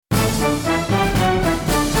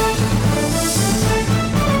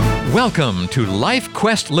Welcome to Life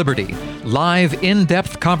Quest Liberty, live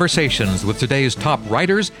in-depth conversations with today's top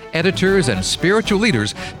writers, editors, and spiritual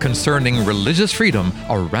leaders concerning religious freedom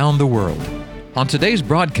around the world. On today's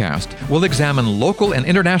broadcast, we'll examine local and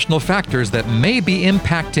international factors that may be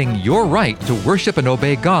impacting your right to worship and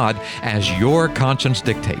obey God as your conscience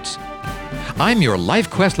dictates. I'm your Life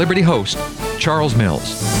Quest Liberty host, Charles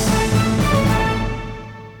Mills.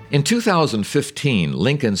 In 2015,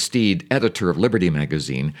 Lincoln Steed, editor of Liberty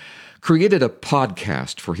magazine, created a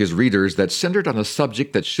podcast for his readers that centered on a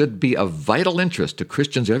subject that should be of vital interest to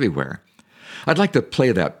Christians everywhere. I'd like to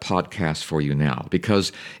play that podcast for you now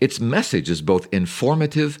because its message is both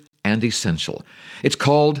informative and essential. It's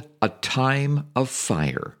called A Time of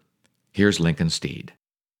Fire. Here's Lincoln Steed.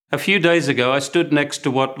 A few days ago, I stood next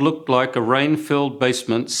to what looked like a rain-filled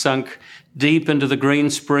basement sunk deep into the green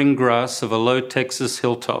spring grass of a low Texas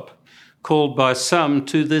hilltop, called by some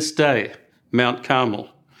to this day Mount Carmel.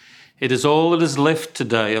 It is all that is left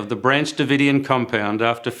today of the Branch Davidian compound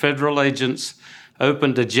after federal agents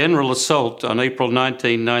opened a general assault on April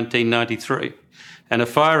 19, 1993, and a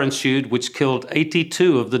fire ensued which killed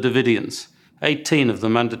 82 of the Davidians, 18 of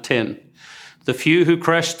them under 10. The few who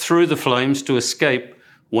crashed through the flames to escape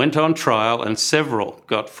went on trial, and several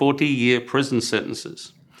got 40-year prison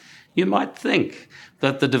sentences. You might think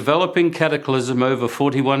that the developing cataclysm over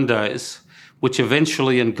 41 days, which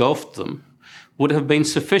eventually engulfed them, would have been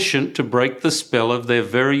sufficient to break the spell of their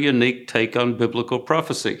very unique take on biblical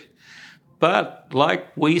prophecy. But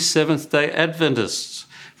like we Seventh-day Adventists,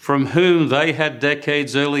 from whom they had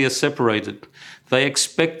decades earlier separated, they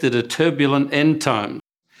expected a turbulent end time.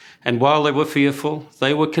 And while they were fearful,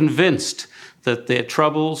 they were convinced that their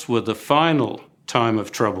troubles were the final time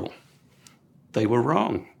of trouble. They were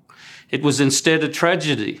wrong. It was instead a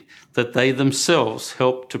tragedy that they themselves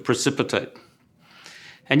helped to precipitate.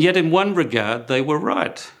 And yet in one regard, they were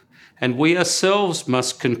right, and we ourselves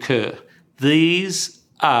must concur. These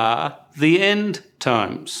are the end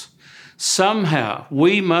times. Somehow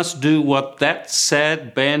we must do what that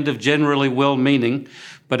sad band of generally well-meaning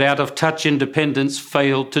but out-of-touch independents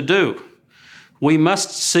failed to do. We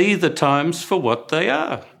must see the times for what they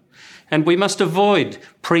are, and we must avoid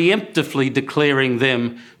preemptively declaring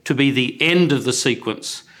them to be the end of the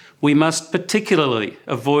sequence. We must particularly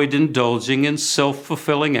avoid indulging in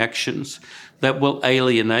self-fulfilling actions that will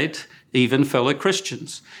alienate even fellow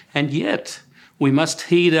Christians. And yet, we must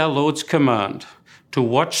heed our Lord's command to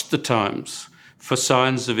watch the times for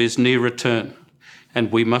signs of his near return.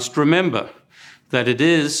 And we must remember that it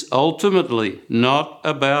is ultimately not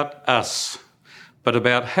about us, but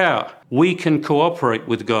about how we can cooperate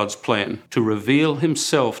with God's plan to reveal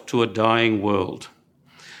himself to a dying world.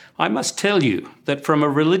 I must tell you that from a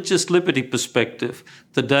religious liberty perspective,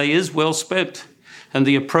 the day is well spent, and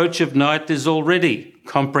the approach of night is already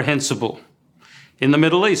comprehensible. In the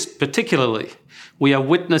Middle East, particularly, we are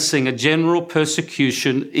witnessing a general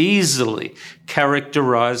persecution easily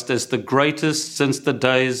characterized as the greatest since the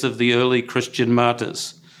days of the early Christian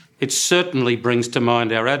martyrs. It certainly brings to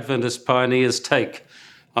mind our Adventist pioneers' take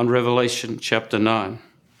on Revelation chapter 9.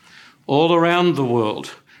 All around the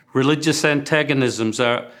world, religious antagonisms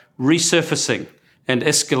are resurfacing and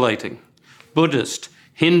escalating. Buddhist,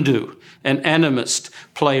 Hindu, and animist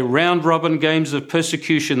play round-robin games of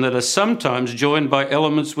persecution that are sometimes joined by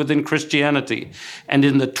elements within Christianity. And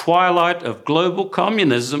in the twilight of global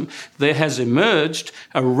communism, there has emerged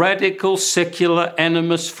a radical secular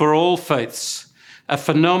animus for all faiths, a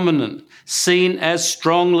phenomenon seen as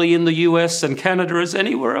strongly in the US and Canada as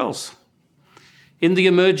anywhere else. In the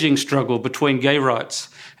emerging struggle between gay rights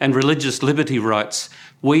and religious liberty rights,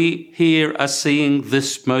 we here are seeing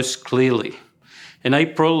this most clearly. In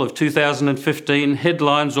April of 2015,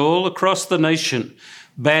 headlines all across the nation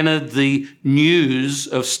bannered the news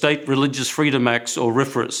of state religious freedom acts, or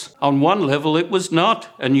RFRAs. On one level, it was not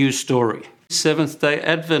a news story. Seventh-day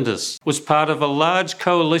Adventists was part of a large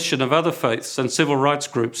coalition of other faiths and civil rights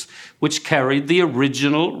groups which carried the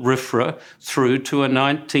original RFRA through to a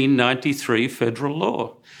 1993 federal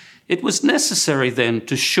law. It was necessary then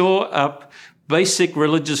to shore up basic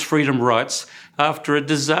religious freedom rights after a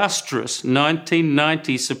disastrous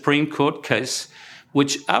 1990 Supreme Court case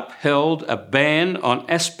which upheld a ban on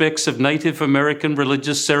aspects of Native American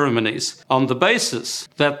religious ceremonies on the basis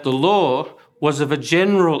that the law was of a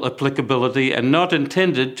general applicability and not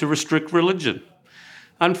intended to restrict religion.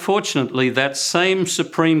 Unfortunately, that same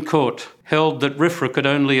Supreme Court held that RFRA could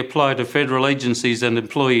only apply to federal agencies and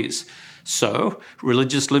employees. So,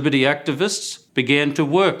 religious liberty activists began to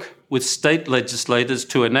work with state legislators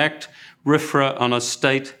to enact RFRA on a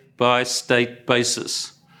state-by-state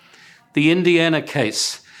basis. The Indiana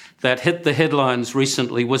case that hit the headlines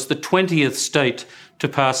recently was the 20th state to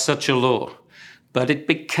pass such a law, but it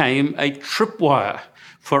became a tripwire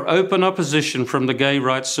for open opposition from the gay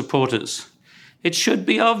rights supporters. It should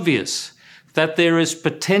be obvious that there is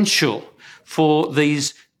potential for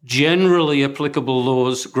these generally applicable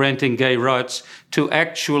laws granting gay rights to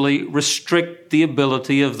actually restrict the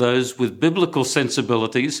ability of those with biblical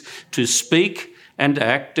sensibilities to speak and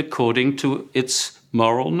act according to its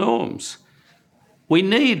moral norms. We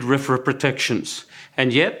need RFRA protections,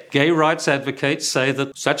 and yet gay rights advocates say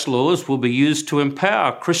that such laws will be used to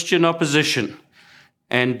empower Christian opposition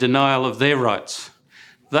and denial of their rights.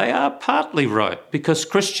 They are partly right, because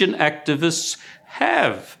Christian activists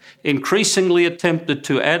have increasingly attempted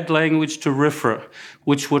to add language to RFRA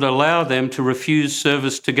which would allow them to refuse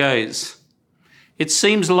service to gays. It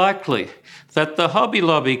seems likely that the Hobby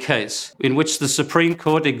Lobby case, in which the Supreme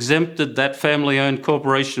Court exempted that family-owned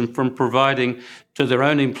corporation from providing to their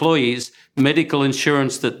own employees medical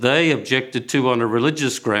insurance that they objected to on a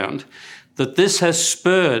religious ground, that this has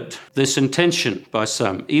spurred this intention by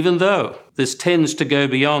some, even though this tends to go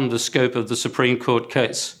beyond the scope of the Supreme Court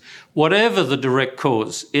case. Whatever the direct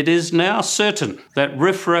cause, it is now certain that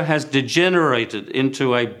RFRA has degenerated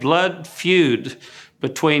into a blood feud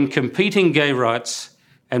between competing gay rights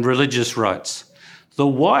and religious rights. The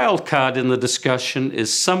wild card in the discussion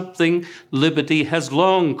is something liberty has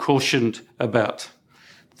long cautioned about: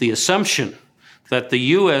 the assumption that the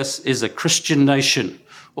US is a Christian nation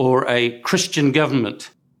or a Christian government.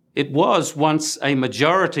 It was once a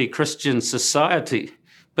majority Christian society,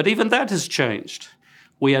 but even that has changed.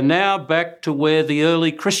 We are now back to where the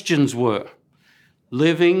early Christians were,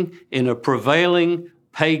 living in a prevailing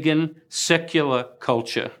pagan, secular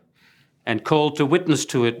culture, and called to witness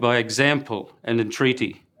to it by example and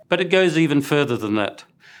entreaty. But it goes even further than that.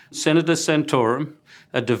 Senator Santorum,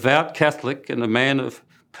 a devout Catholic and a man of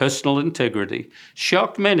personal integrity,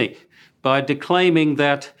 shocked many by declaiming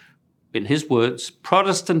that, in his words,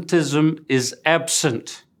 Protestantism is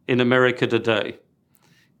absent in America today.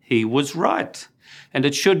 He was right, and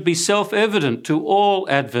it should be self-evident to all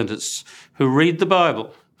Adventists who read the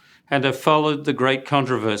Bible and have followed the great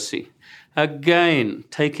controversy. Again,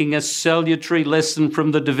 taking a salutary lesson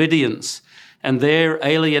from the Davidians and their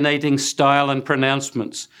alienating style and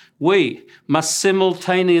pronouncements, we must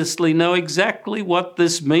simultaneously know exactly what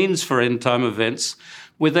this means for end-time events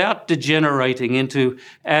without degenerating into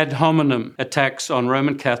ad hominem attacks on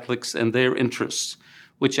Roman Catholics and their interests,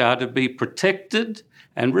 which are to be protected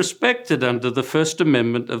and respected under the First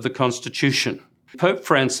Amendment of the Constitution. Pope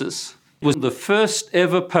Francis was the first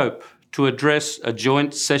ever pope to address a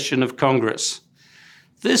joint session of Congress.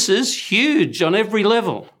 This is huge on every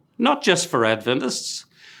level, not just for Adventists,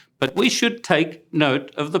 but we should take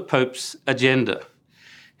note of the Pope's agenda.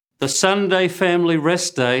 The Sunday Family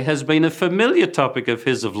Rest Day has been a familiar topic of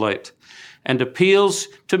his of late and appeals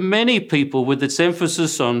to many people with its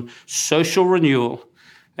emphasis on social renewal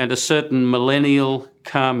and a certain millennial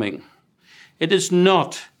calming. It is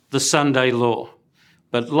not the Sunday law,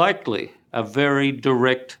 but likely a very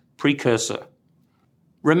direct precursor.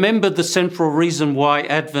 Remember the central reason why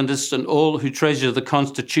Adventists and all who treasure the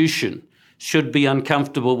Constitution should be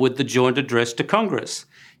uncomfortable with the joint address to Congress.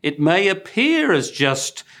 It may appear as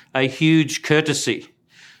just a huge courtesy,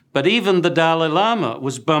 but even the Dalai Lama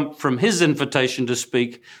was bumped from his invitation to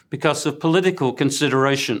speak because of political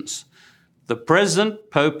considerations. The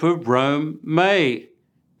present Pope of Rome may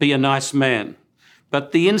be a nice man,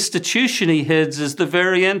 but the institution he heads is the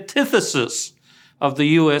very antithesis of the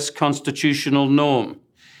US constitutional norm.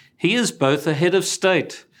 He is both a head of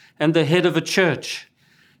state and the head of a church.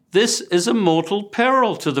 This is a mortal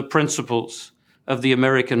peril to the principles of the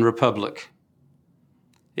American Republic.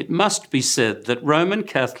 It must be said that Roman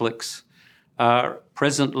Catholics are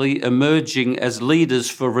presently emerging as leaders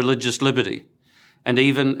for religious liberty and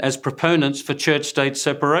even as proponents for church-state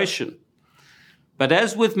separation. But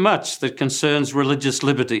as with much that concerns religious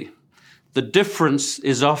liberty, the difference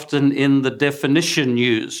is often in the definition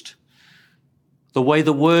used, the way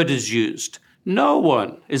the word is used. No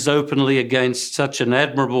one is openly against such an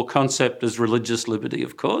admirable concept as religious liberty,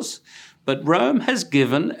 of course, but Rome has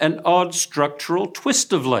given an odd structural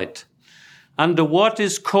twist of late. Under what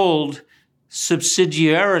is called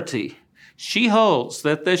subsidiarity, she holds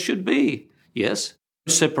that there should be, yes,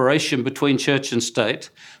 separation between church and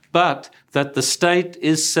state, but that the state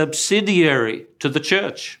is subsidiary to the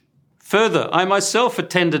church. Further, I myself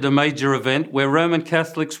attended a major event where Roman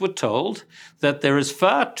Catholics were told that there is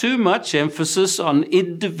far too much emphasis on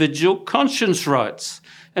individual conscience rights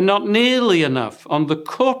and not nearly enough on the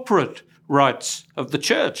corporate rights of the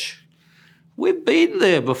church. We've been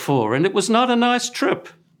there before, and it was not a nice trip.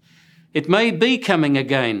 It may be coming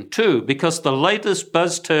again, too, because the latest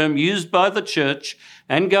buzz term used by the church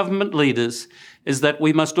and government leaders is that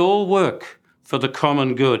we must all work for the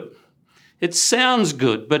common good. It sounds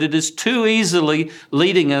good, but it is too easily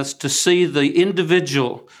leading us to see the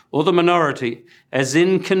individual or the minority as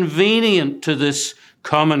inconvenient to this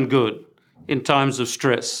common good in times of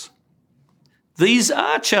stress. These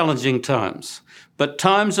are challenging times, but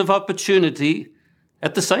times of opportunity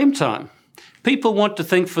at the same time. People want to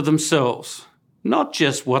think for themselves, not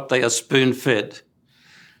just what they are spoon-fed.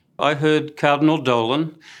 I heard Cardinal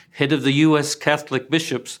Dolan, head of the US Catholic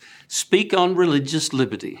bishops, speak on religious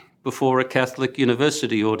liberty before a Catholic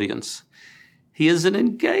university audience. He is an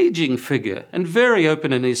engaging figure and very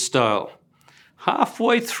open in his style.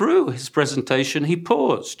 Halfway through his presentation, he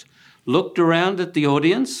paused, looked around at the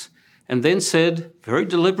audience, and then said, very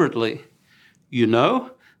deliberately, "You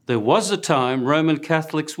know, there was a time Roman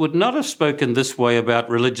Catholics would not have spoken this way about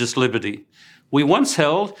religious liberty. We once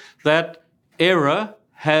held that error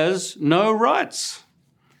has no rights."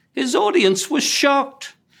 His audience was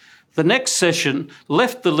shocked. The next session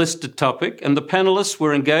left the listed topic, and the panelists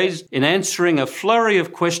were engaged in answering a flurry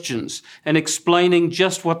of questions and explaining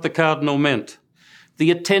just what the Cardinal meant.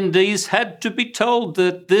 The attendees had to be told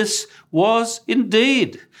that this was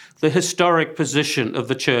indeed the historic position of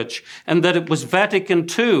the Church, and that it was Vatican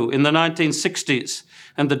II in the 1960s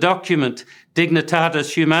and the document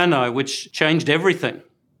Dignitatis Humanae which changed everything.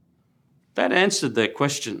 That answered their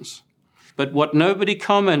questions. But what nobody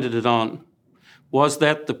commented on was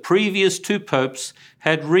that the previous two popes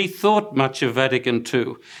had rethought much of Vatican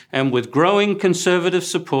II and with growing conservative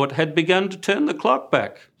support had begun to turn the clock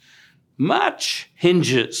back. Much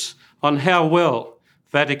hinges on how well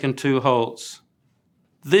Vatican II holds.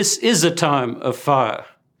 This is a time of fire.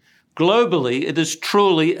 Globally, it is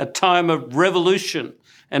truly a time of revolution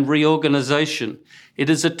and reorganization. It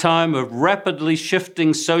is a time of rapidly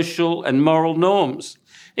shifting social and moral norms.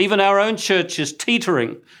 Even our own church is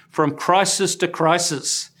teetering from crisis to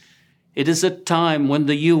crisis. It is a time when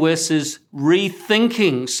the US is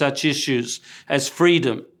rethinking such issues as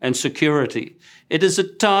freedom and security. It is a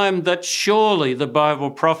time that surely the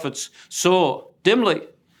Bible prophets saw dimly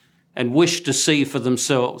and wished to see for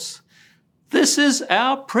themselves. This is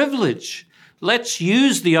our privilege. Let's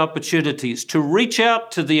use the opportunities to reach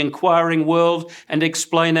out to the inquiring world and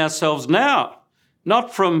explain ourselves now,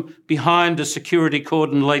 not from behind a security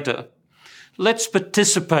cordon later. Let's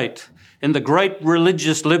participate in the great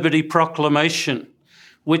religious liberty proclamation,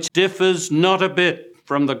 which differs not a bit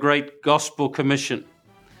from the great gospel commission.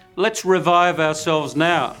 Let's revive ourselves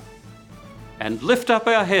now and lift up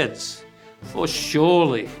our heads, for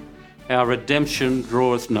surely our redemption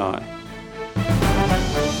draweth nigh.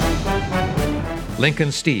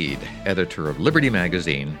 Lincoln Steed, editor of Liberty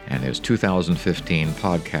Magazine, and his 2015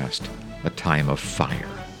 podcast, A Time of Fire.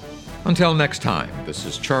 Until next time, this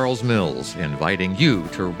is Charles Mills inviting you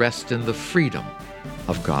to rest in the freedom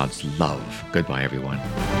of God's love. Goodbye, everyone.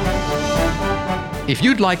 If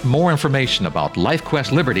you'd like more information about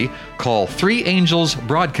LifeQuest Liberty, call Three Angels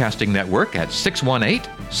Broadcasting Network at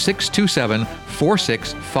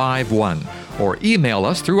 618-627-4651 or email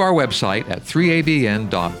us through our website at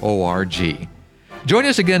 3abn.org. Join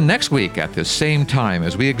us again next week at this same time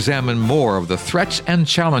as we examine more of the threats and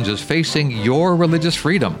challenges facing your religious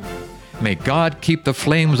freedom. May God keep the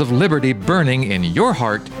flames of liberty burning in your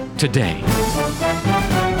heart today.